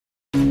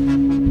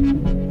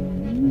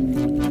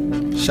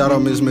Shout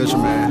out Miss Mitchell,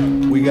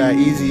 man. We got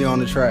Easy on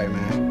the track,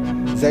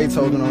 man.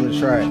 Zaytoven on the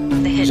track.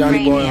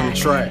 Johnny Boy on the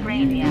track.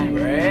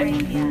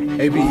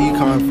 AB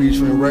Econ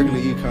featuring regular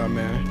Econ,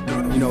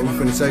 man. You know, we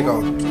finna take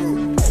off.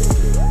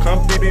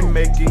 Company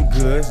making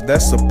goods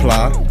that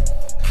supply.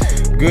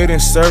 Good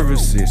in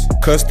services,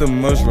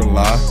 customers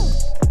rely.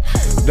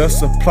 The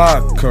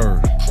supply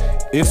curve,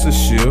 it's a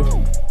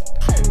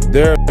shift.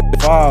 There are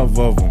 5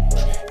 of them,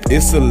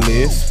 it's a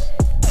list.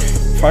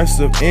 Price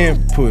of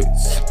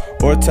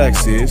inputs or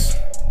taxes.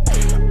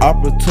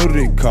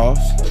 Opportunity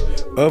cost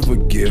of a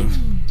gift.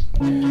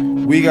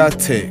 We got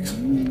text.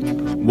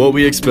 What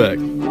we expect.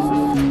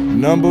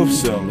 Number of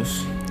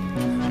sellers.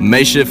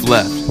 May shift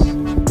left.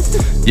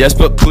 Yes,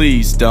 but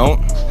please don't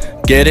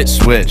get it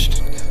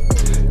switched.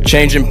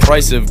 Changing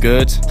price of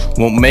goods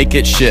won't make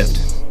it shift.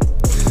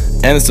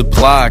 And the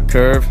supply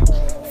curve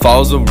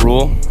follows a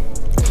rule.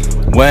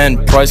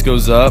 When price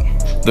goes up,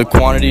 the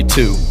quantity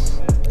too.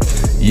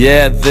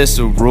 Yeah, this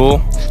a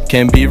rule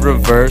can be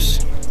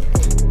reversed.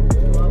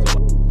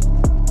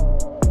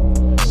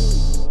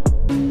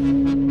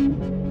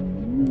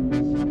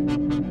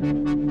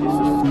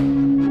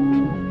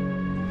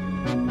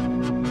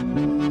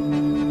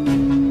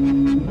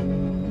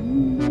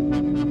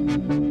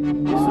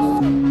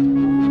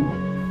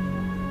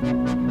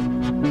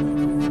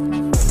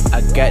 I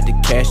got the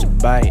cash to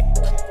buy it,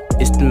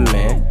 it's the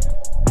man.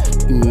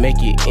 You make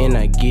it and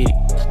I get it,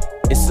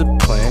 it's a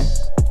plan.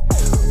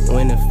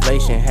 When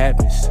inflation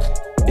happens,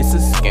 it's a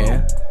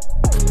scam.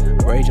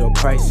 Raise your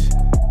prices,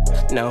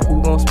 now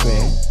who gon'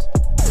 spend?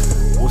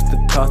 What's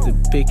the cost of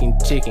picking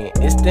chicken?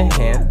 It's the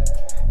ham.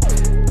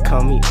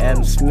 Call me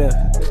Adam Smith,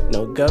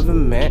 no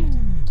government.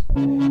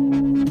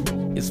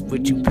 It's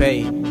what you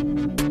pay,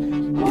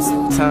 it's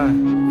a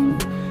time,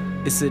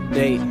 it's a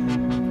date.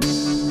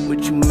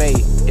 What you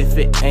made, if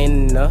it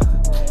ain't enough,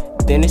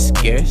 then it's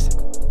scarce.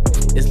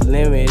 It's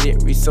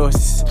limited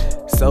resources,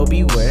 so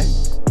beware.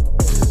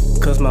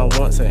 Cause my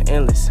wants are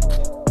endless,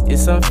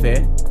 it's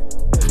unfair.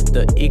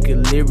 The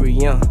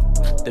equilibrium,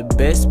 the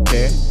best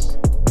pair.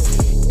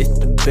 It's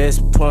the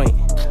best point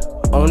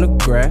on the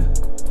graph.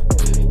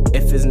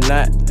 If it's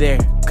not there,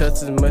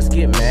 customers must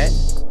get mad.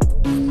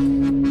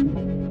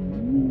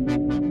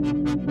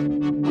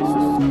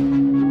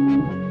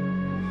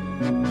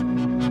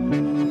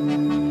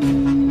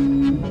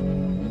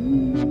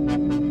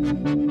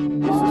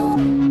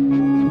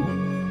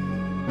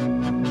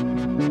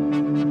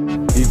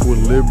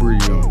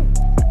 Equilibrium,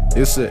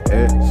 it's an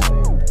X.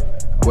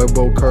 Where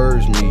both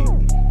curves meet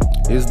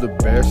is the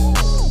best.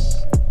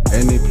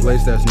 Any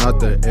place that's not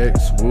the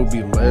X will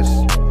be less.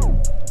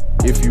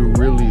 If you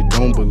really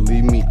don't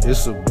believe me,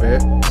 it's a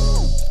bet.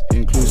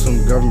 Include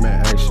some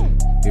government action,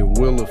 it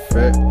will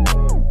affect.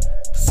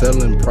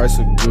 Selling price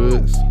of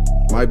goods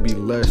might be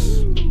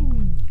less.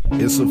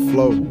 It's a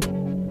flow,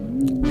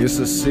 it's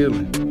a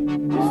ceiling.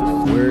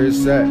 Where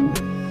it's at,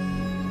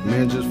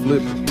 man, just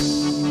flip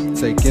it.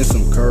 Take in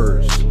some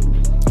curves,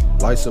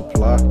 light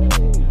supply.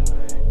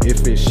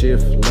 If it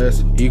shift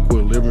less,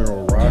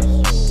 equilibrium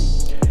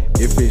rise.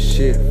 If it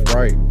shift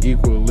right,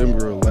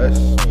 equilibrium less.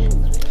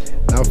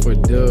 Now for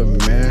dub,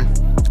 man,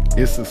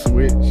 it's a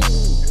switch.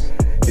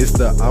 It's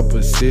the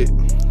opposite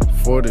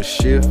for the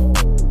shift.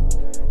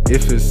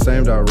 If it's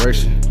same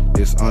direction,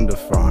 it's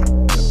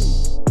undefined.